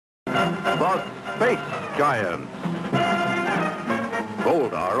The Space Giants.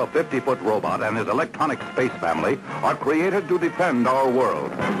 Goldar, a 50-foot robot, and his electronic space family are created to defend our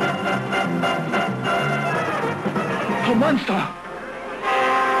world. A monster!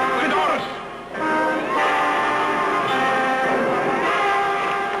 Birdaurus!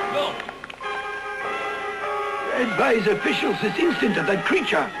 No! Advise officials this instant of that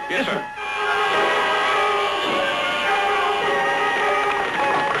creature. Yes, sir.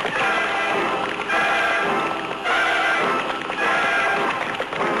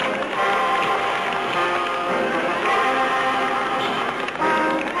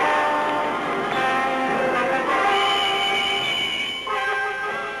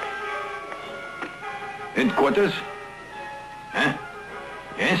 Headquarters? Huh?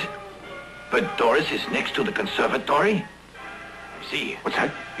 Yes? Birdaurus is next to the conservatory? See. What's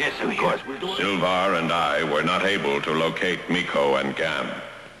that? Yes, of course. We'll do it. Silvar and I were not able to locate Miko and Gam.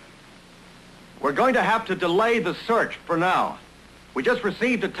 We're going to have to delay the search for now. We just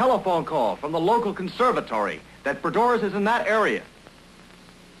received a telephone call from the local conservatory that Birdaurus is in that area.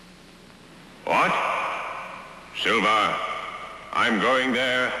 What? Silvar, I'm going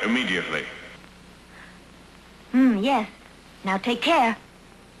there immediately. Yes. Now take care.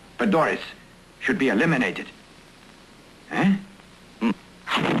 Birdaurus should be eliminated. Huh?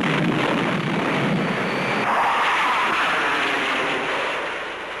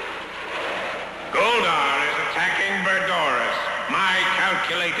 Goldar is attacking Birdaurus. My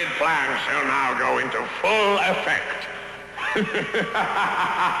calculated plan shall now go into full effect.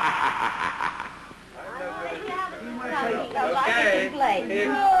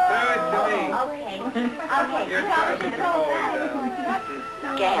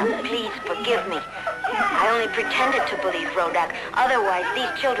 Gam, please forgive me. I only pretended to believe Rodak. Otherwise, these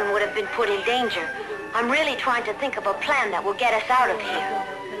children would have been put in danger. I'm really trying to think of a plan that will get us out of here.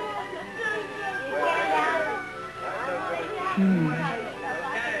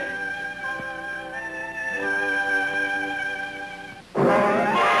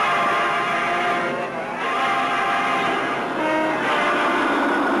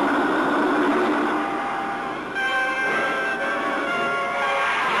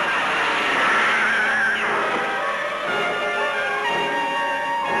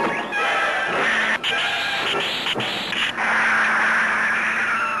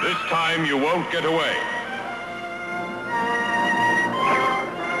 This time you won't get away.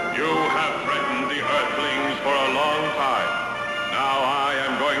 You have threatened the Earthlings for a long time. Now I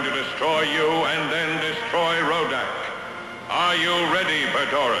am going to destroy you and then destroy Rodak. Are you ready,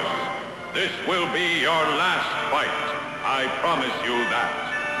 Birdaurus? This will be your last fight. I promise you that.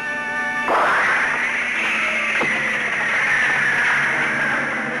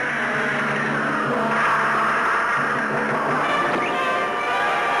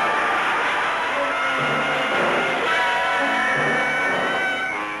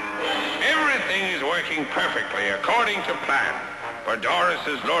 Perfectly according to plan. Birdaurus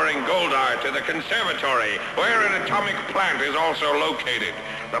is luring Goldar to the conservatory, where an atomic plant is also located.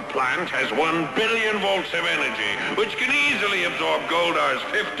 The plant has 1 billion volts of energy, which can easily absorb Goldar's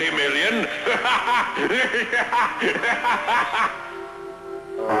 50 million.